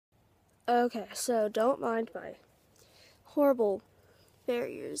Okay, so don't mind my horrible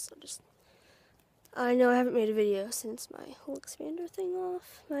barriers. I know I haven't made a video since my whole expander thing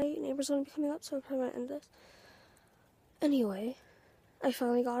off. My neighbor's gonna be coming up, so I'm probably gonna end this. Anyway, I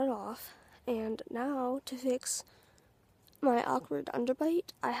finally got it off, and now to fix my awkward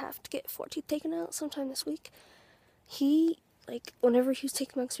underbite, I have to get 4 teeth taken out sometime this week. Whenever he was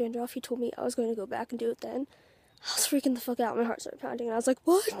taking my expander off, he told me I was going to go back and do it then. I was freaking the fuck out. My heart started pounding, and I was like,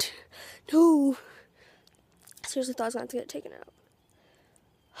 what? No. I seriously thought I was going to have to get it taken out.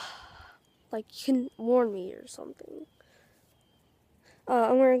 Like, you can warn me or something.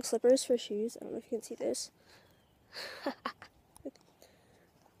 I'm wearing slippers for shoes. I don't know if you can see this.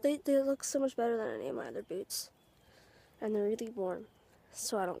 They look so much better than any of my other boots. And they're really warm.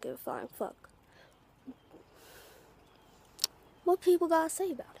 So I don't give a flying fuck what people gotta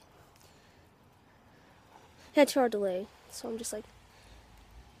say about it. Had 2 hour delay, so I'm just like,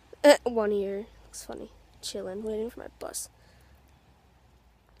 1 ear. Looks funny. Chilling, waiting for my bus.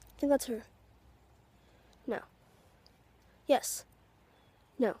 I think that's her. No. Yes.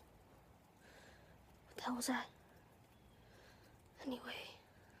 No. What the hell was that? Anyway,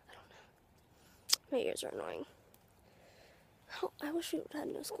 I don't know. My ears are annoying. Oh, I wish we would have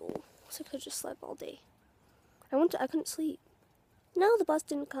had no school, so I could have just slept all day. I couldn't sleep. No, the bus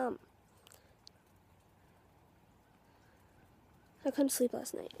didn't come. I couldn't sleep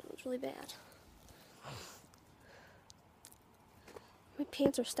last night. It was really bad. My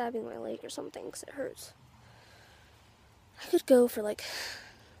pants are stabbing my leg or something because it hurts. I could go for like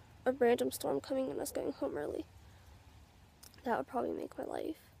a random storm coming and us going home early. That would probably make my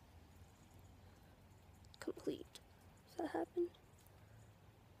life complete if that happened.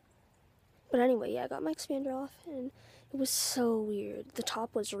 But anyway, yeah, I got my expander off and it was so weird. The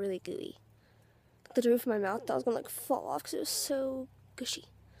top was really gooey. The roof of my mouth thought I was gonna like fall off because it was so gushy.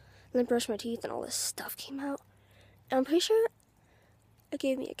 And then I brushed my teeth and all this stuff came out. And I'm pretty sure it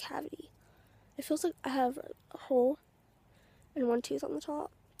gave me a cavity. It feels like I have a hole and 1 tooth on the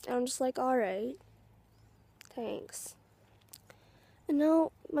top. And I'm just like, alright, thanks. And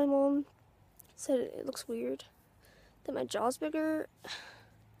now my mom said it looks weird, that my jaw's bigger.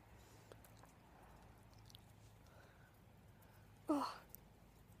 Oh,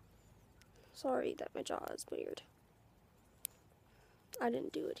 sorry that my jaw is weird. I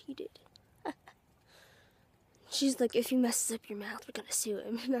didn't do it, he did. She's like, if he messes up your mouth, we're gonna sue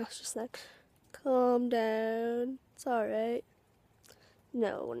him. And I was just like, calm down, it's alright.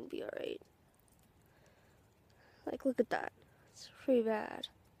 No, it wouldn't be alright. Like, look at that. It's pretty bad.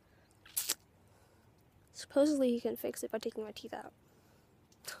 Supposedly he can fix it by taking my teeth out.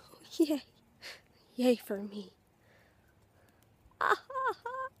 Yay. Yay for me.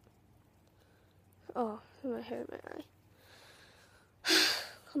 Oh, my hair in my eye.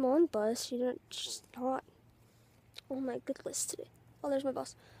 Come on, bus. You're just not on my good list today. Oh, there's my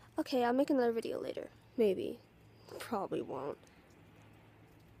boss. Okay, I'll make another video later. Maybe. Probably won't.